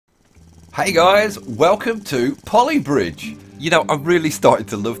Hey guys, welcome to Polybridge. You know, I'm really starting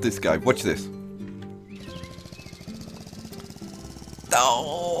to love this game. Watch this.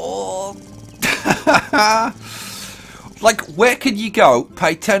 Oh. Like, where can you go,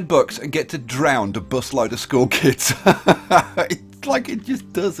 pay 10 bucks and get to drown a busload of school kids? It's like it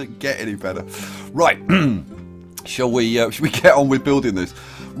just doesn't get any better. Right, shall we get on with building this?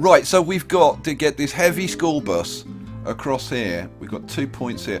 Right, so we've got to get this heavy school bus across here. We've got 2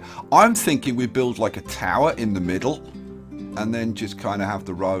 points here. I'm thinking we build like a tower in the middle, and then just kind of have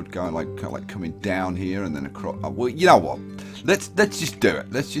the road going like coming down here and then across. Well, you know what? Let's just do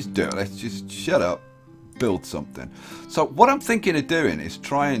it. Let's just do it. Let's just shut up, build something. So what I'm thinking of doing is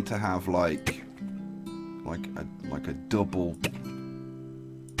trying to have like a double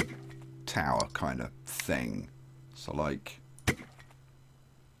tower kind of thing. So like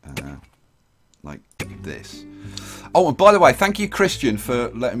this. Oh, and by the way, thank you, Christian, for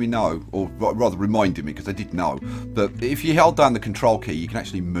letting me know, or rather reminding me, because I did know, but if you held down the control key, you can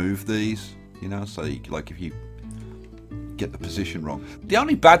actually move these, you know, so you, like if you get the position wrong. The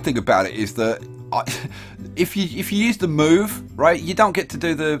only bad thing about it is that if you use the move, right, you don't get to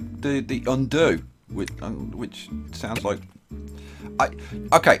do the undo, which sounds like...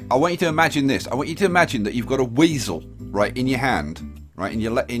 Okay, I want you to imagine this. I want you to imagine that you've got a weasel, right, in your hand. Right, in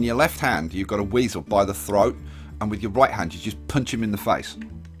your left hand, you've got a weasel by the throat, and with your right hand, you just punch him in the face.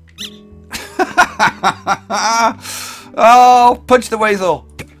 Oh, punch the weasel!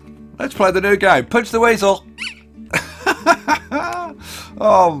 Let's play the new game. Punch the weasel!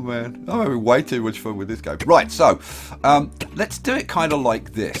 Oh man, I'm having way too much fun with this game. Right, so let's do it kind of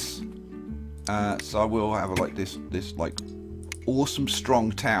like this. So we'll have like this like awesome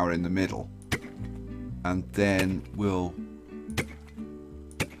strong tower in the middle, and then we'll.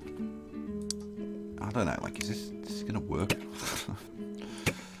 I don't know, like, is this going to work?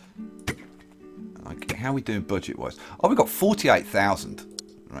 Like, how are we doing budget-wise? Oh, we've got 48,000.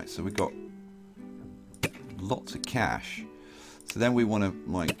 Right, so we've got lots of cash. So then we want to,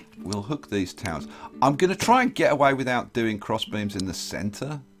 like, we'll hook these towers. I'm going to try and get away without doing cross beams in the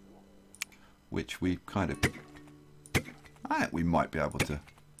center, which we kind of... we might be able to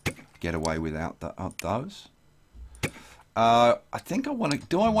get away without those. I think I want to...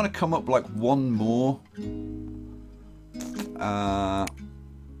 Do I want to come up like one more? Do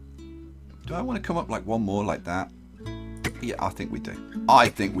I want to come up like one more like that? Yeah, I think we do. I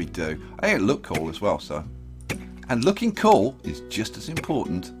think we do. Hey, it look cool as well, so... And looking cool is just as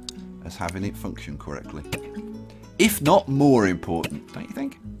important as having it function correctly. If not more important, don't you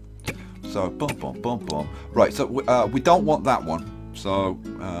think? So, boom, boom, boom, boom. Right, so we don't want that one. So,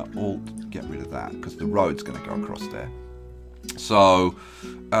 Alt, get rid of that, because the road's going to go across there. So,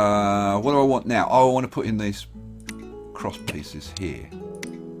 what do I want now? Oh, I want to put in these cross pieces here.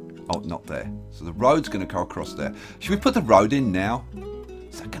 Oh, not there. So the road's going to go across there. Should we put the road in now?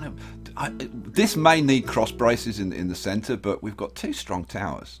 Is that going to... this may need cross braces in the centre, but we've got two strong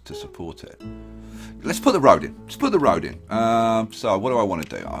towers to support it. Let's put the road in. Let's put the road in. So what do I want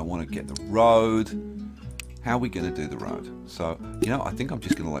to do? I want to get the road. How are we going to do the road? So, you know, I think I'm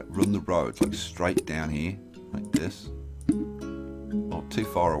just going to like run the road like straight down here, like this. Oh, too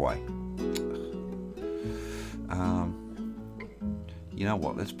far away. You know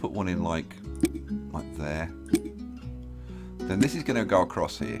what? Let's put one in like there. Then this is going to go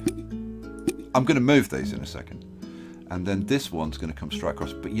across here. I'm going to move these in a second, and then this one's going to come straight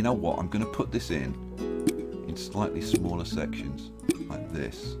across. But you know what? I'm going to put this in slightly smaller sections, like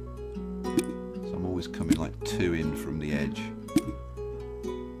this. So I'm always coming like two in from the edge.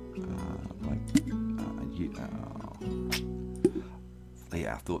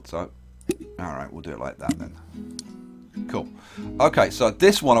 Yeah, I thought so. Alright, we'll do it like that then. Cool. Okay, so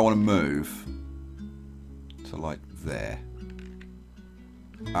this one I want to move to like there.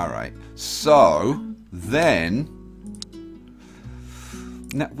 Alright, so then...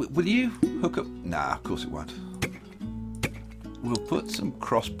 Now, will you hook up... Nah, of course it won't. We'll put some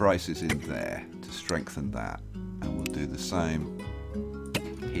cross braces in there to strengthen that. And we'll do the same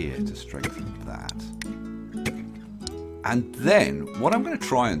here to strengthen that. And then what I'm going to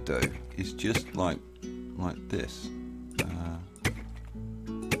try and do is just like this,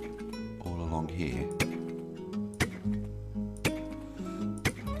 all along here.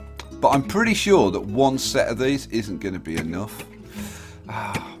 But I'm pretty sure that one set of these isn't going to be enough.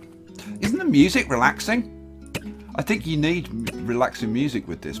 Isn't the music relaxing? I think you need relaxing music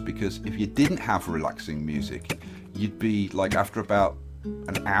with this, because if you didn't have relaxing music, you'd be like, after about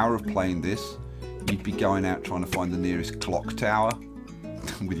an hour of playing this, you'd be going out trying to find the nearest clock tower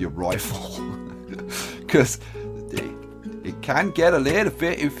with your rifle, because it can get a little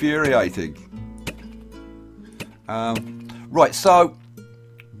bit infuriating. Right, so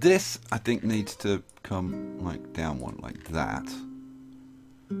this I think needs to come like down one like that.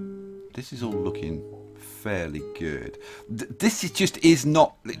 This is all looking fairly good. This is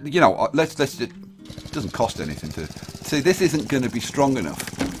not, you know, let's just, it doesn't cost anything to see. This isn't going to be strong enough.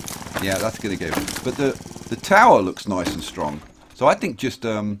 Yeah, that's going to go. But the tower looks nice and strong. So I think just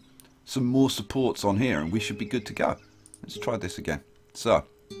some more supports on here and we should be good to go. Let's try this again. So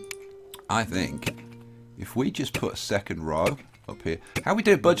I think if we just put a second row up here, how we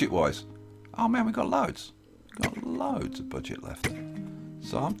do budget wise? Oh man, we got loads. We've got loads of budget left.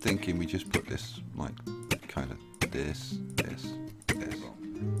 So I'm thinking we just put this like kind of this.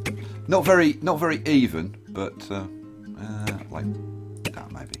 Not very even, but like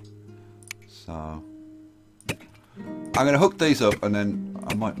that maybe. So I'm going to hook these up and then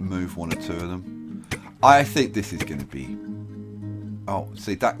I might move one or two of them. I think this is going to be... Oh,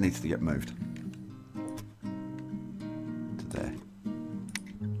 see, that needs to get moved. To there.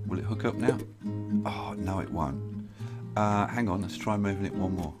 Will it hook up now? Oh, no it won't. Hang on, let's try moving it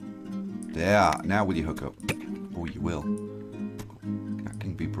one more. There, now will you hook up? Oh, you will. That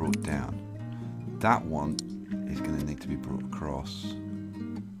can be brought down. That one is going to need to be brought across.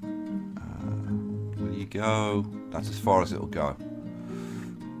 Will you go? That's as far as it'll go.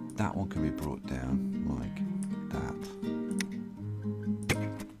 That one can be brought down like that.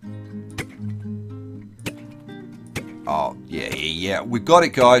 Oh, yeah. We've got it,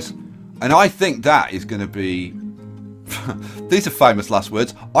 guys. And I think that is going to be... These are famous last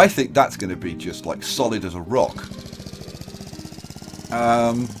words. I think that's going to be just like solid as a rock.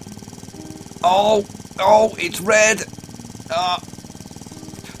 Oh, it's red.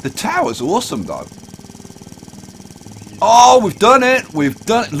 The tower's awesome though. Oh, we've done it.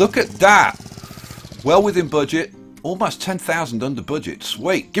 Look at that. Well within budget. Almost 10,000 under budget.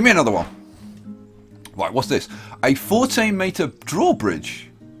 Sweet. Give me another one. Right, what's this? A 14-meter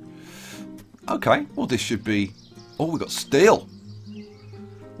drawbridge. Okay, well this should be... Oh, we've got steel.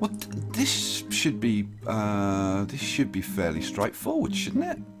 Well, this should be fairly straightforward, shouldn't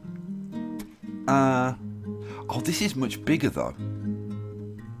it? Oh, this is much bigger though.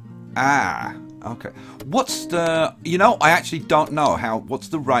 Okay. What's the... You know, I actually don't know what's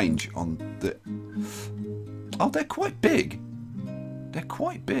the range on the... Oh, they're quite big. They're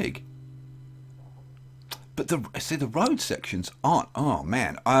quite big. But the road sections aren't. Oh,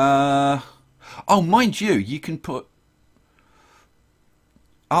 man. Oh, mind you, you can put...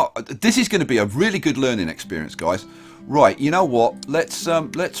 Oh, this is going to be a really good learning experience, guys. Right, you know what? Let's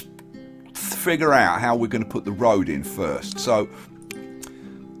figure out how we're going to put the road in first. So,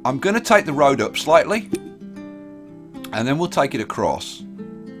 I'm going to take the road up slightly, and then we'll take it across.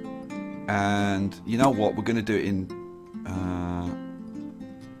 And you know what? We're going to do it in...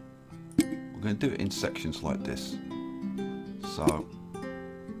 we're going to do it in sections like this. So,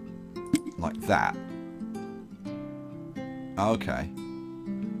 like that. Okay.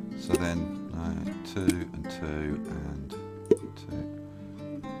 So then 2 and 2 and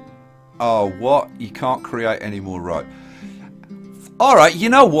 2. Oh, what? You can't create any more road. All right, you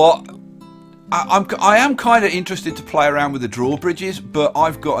know what? I am kind of interested to play around with the drawbridges, but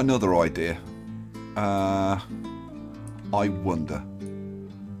I've got another idea. I wonder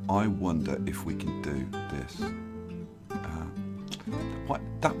if we can do this. What?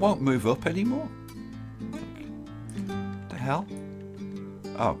 That won't move up anymore. What the hell?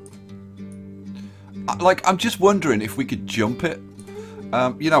 Oh. Like, I'm just wondering if we could jump it.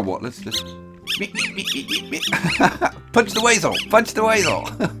 You know what? Let's punch the weasel. Punch the weasel.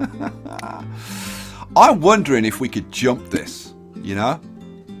 I'm wondering if we could jump this. You know?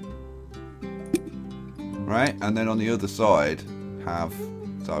 Right? And then on the other side have...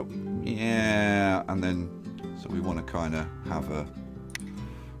 So, yeah. And then... So we want to kind of have a...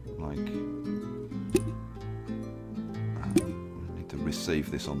 Like... receive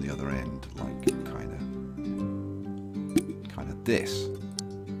this on the other end, like kind of this.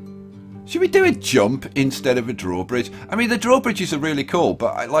 Should we do a jump instead of a drawbridge? I mean, the drawbridges are really cool,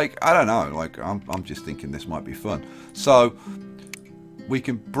 but I don't know, like I'm just thinking this might be fun. So we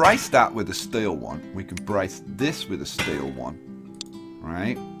can brace that with a steel one. We can brace this with a steel one,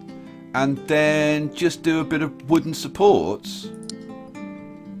 right? And then just do a bit of wooden supports.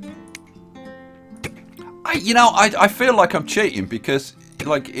 You know, I feel like I'm cheating because,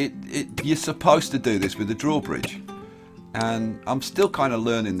 like, you're supposed to do this with a drawbridge, and I'm still kind of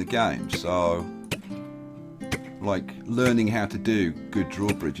learning the game. So, like, learning how to do good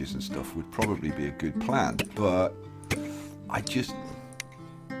drawbridges and stuff would probably be a good plan. But I just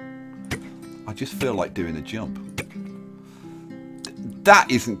feel like doing a jump. That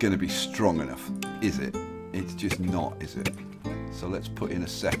isn't going to be strong enough, is it? It's just not, is it? So let's put in a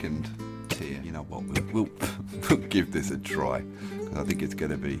second tier. You know what? We'll give this a try. I think it's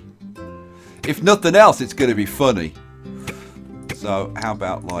going to be, if nothing else, it's going to be funny. So how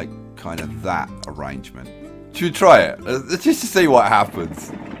about like kind of that arrangement? Should we try it? Just to see what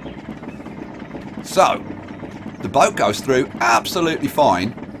happens. So, the boat goes through absolutely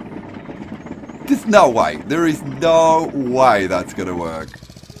fine. There's no way. There is no way that's going to work.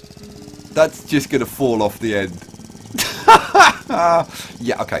 That's just going to fall off the end.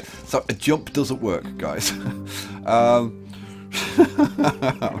 Yeah, okay. So a jump doesn't work, guys. I'm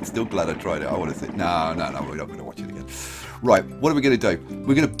still glad I tried it. I want to say, no, we're not going to watch it again. Right, what are we going to do?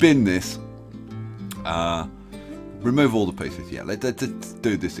 We're going to bin this. Remove all the pieces. Yeah, let's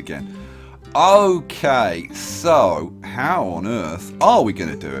do this again. Okay, so how on earth are we going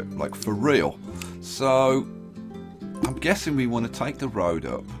to do it? Like, for real? So, I'm guessing we want to take the road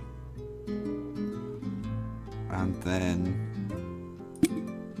up. And then,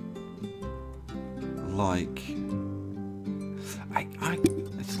 like,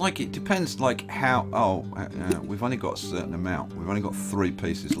 it's like, it depends, like, how, we've only got a certain amount. We've only got 3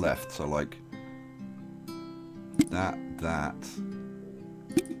 pieces left, so, like,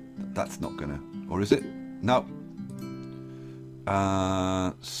 that's not gonna, or is it? No.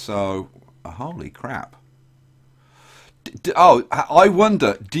 So, holy crap. Oh, I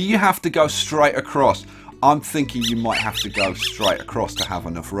wonder, do you have to go straight across? I'm thinking you might have to go straight across to have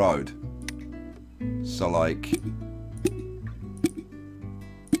enough road. So, like,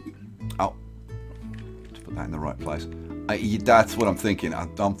 oh, to put that in the right place. That's what I'm thinking.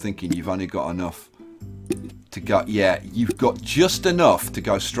 I'm thinking you've only got enough to go, yeah, you've got just enough to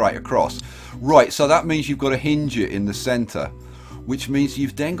go straight across. Right, so that means you've got to hinge it in the center, which means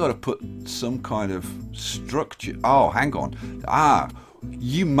you've then got to put some kind of structure. Oh, hang on.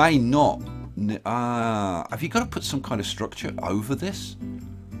 You may not. Have you got to put some kind of structure over this?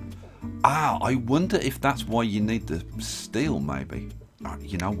 I wonder if that's why you need the steel, maybe.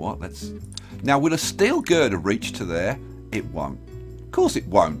 You know what, now, will a steel girder reach to there? It won't. Of course it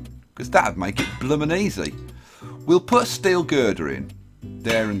won't, because that would make it bloomin' easy. We'll put a steel girder in,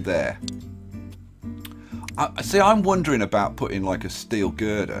 there and there. See, I'm wondering about putting like a steel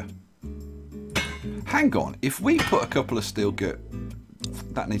girder. Hang on, if we put a couple of steel girders,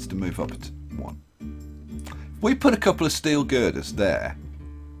 that needs to move up to 1. If we put a couple of steel girders there,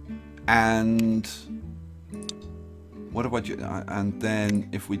 and what do I do? And then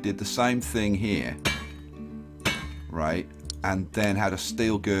if we did the same thing here, right, and then had a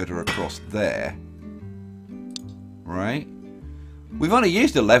steel girder across there. Right, we've only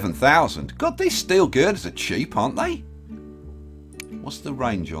used 11,000. God, these steel girders are cheap, aren't they? What's the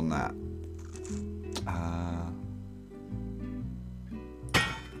range on that?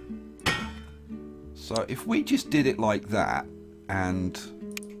 So if we just did it like that, and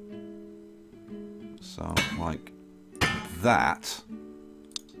so like that,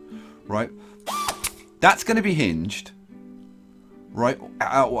 right? That's going to be hinged, right?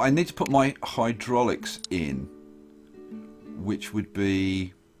 I need to put my hydraulics in. Which would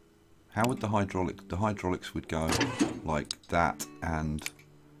be, how would the hydraulics would go like that and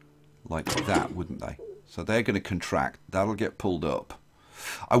like that, wouldn't they? So they're going to contract. That'll get pulled up.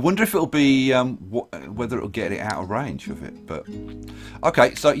 I wonder if it'll be, whether it'll get it out of range of it. But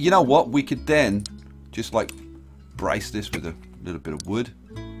okay, so you know what? We could then just like brace this with a little bit of wood.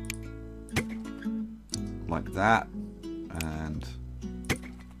 Like that. And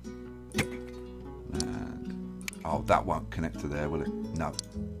oh, that won't connect to there, will it? No.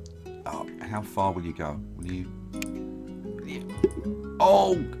 Oh, how far will you go? Will you? Yeah.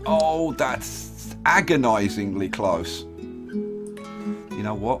 Oh, that's agonizingly close. You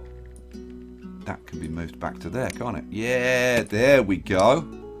know what? That can be moved back to there, can't it? Yeah, there we go.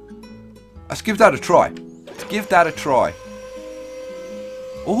 Let's give that a try. Let's give that a try.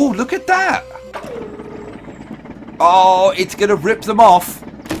 Oh, look at that. Oh, it's going to rip them off.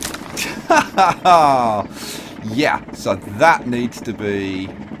 Yeah, so that needs to be...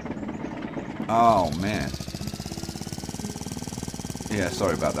 Oh, man. Yeah,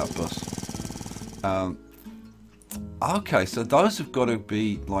 sorry about that, bus. Okay, so those have got to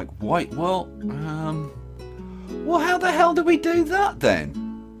be, like, white. Well, well, how the hell do we do that, then?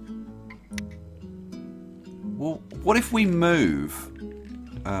 Well, what if we move...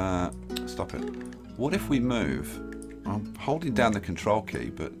 stop it. What if we move... I'm holding down the control key,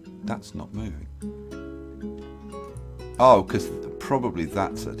 but that's not moving. Oh, because probably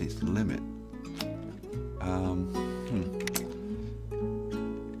that's at its limit.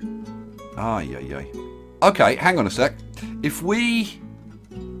 Okay, hang on a sec. If we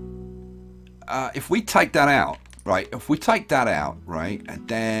if we take that out, right? If we take that out, right, and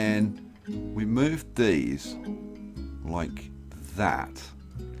then we move these like that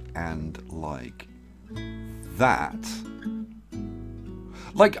and like that.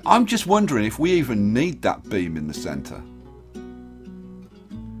 Like, I'm just wondering if we even need that beam in the center.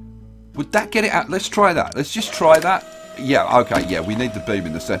 Would that get it out? Let's try that. Let's just try that. Yeah, okay, yeah, we need the beam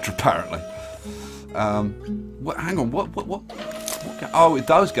in the center apparently. Hang on, what oh,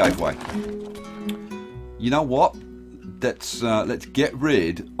 those gave way. You know what? Let's get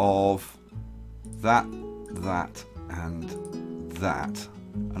rid of that, and that.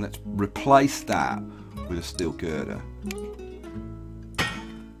 And let's replace that with a steel girder.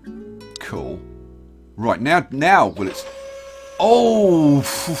 Cool. Right, now, well, it's... Oh!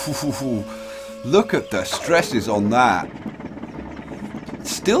 Look at the stresses on that.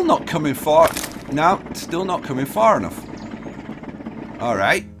 It's still not coming far... No, it's still not coming far enough.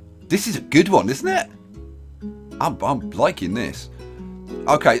 Alright. This is a good one, isn't it? I'm liking this.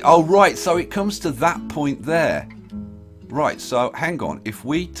 Okay, oh right, so it comes to that point there. Right, so hang on. If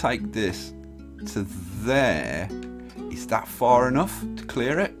we take this to there, is that far enough to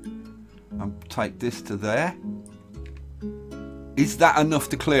clear it? And take this to there. Is that enough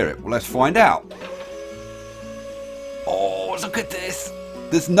to clear it? Well, let's find out. Oh, look at this.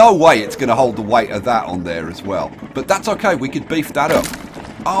 There's no way it's going to hold the weight of that on there as well. But that's okay. We could beef that up.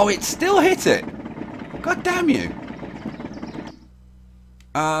 Oh, it still hit it. God damn you.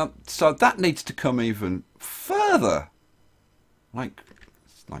 So that needs to come even further. Like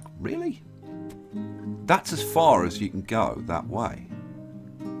really? That's as far as you can go that way.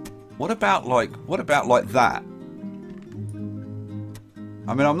 What about like that?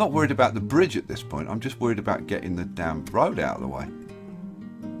 I mean, I'm not worried about the bridge at this point. I'm just worried about getting the damn road out of the way.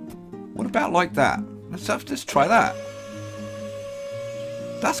 What about like that? Let's try that.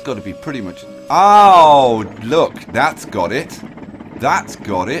 That's got to be pretty much... Oh, look, that's got it. That's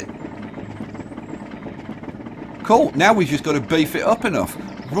got it. Cool. Now we've just got to beef it up enough.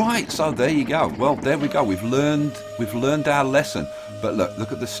 Right. So there you go. Well, there we go. We've learned our lesson. But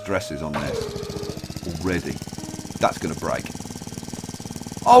look at the stresses on this already. That's going to break.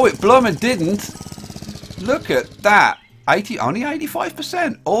 Oh, it bloomin' didn't. Look at that. Only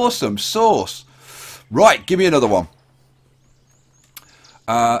 85%. Awesome sauce. Right, give me another one.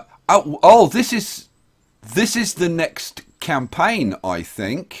 Oh, this is the next campaign, I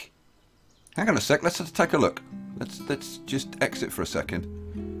think. Hang on a sec. Let's just take a look. Let's just exit for a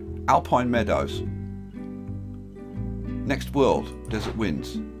second. Alpine Meadows. Next world, Desert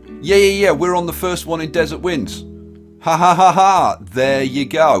Winds. Yeah. We're on the first one in Desert Winds. Ha ha ha ha. There you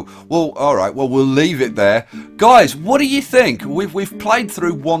go. Well, all right. Well, we'll leave it there, guys. What do you think? We've played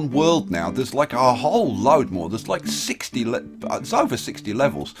through one world now. There's like a whole load more. There's like 60. It's over 60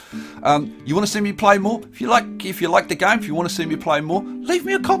 levels. You want to see me play more? If you like the game, if you want to see me play more, leave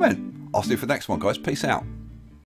me a comment. I'll see you for the next one, guys. Peace out.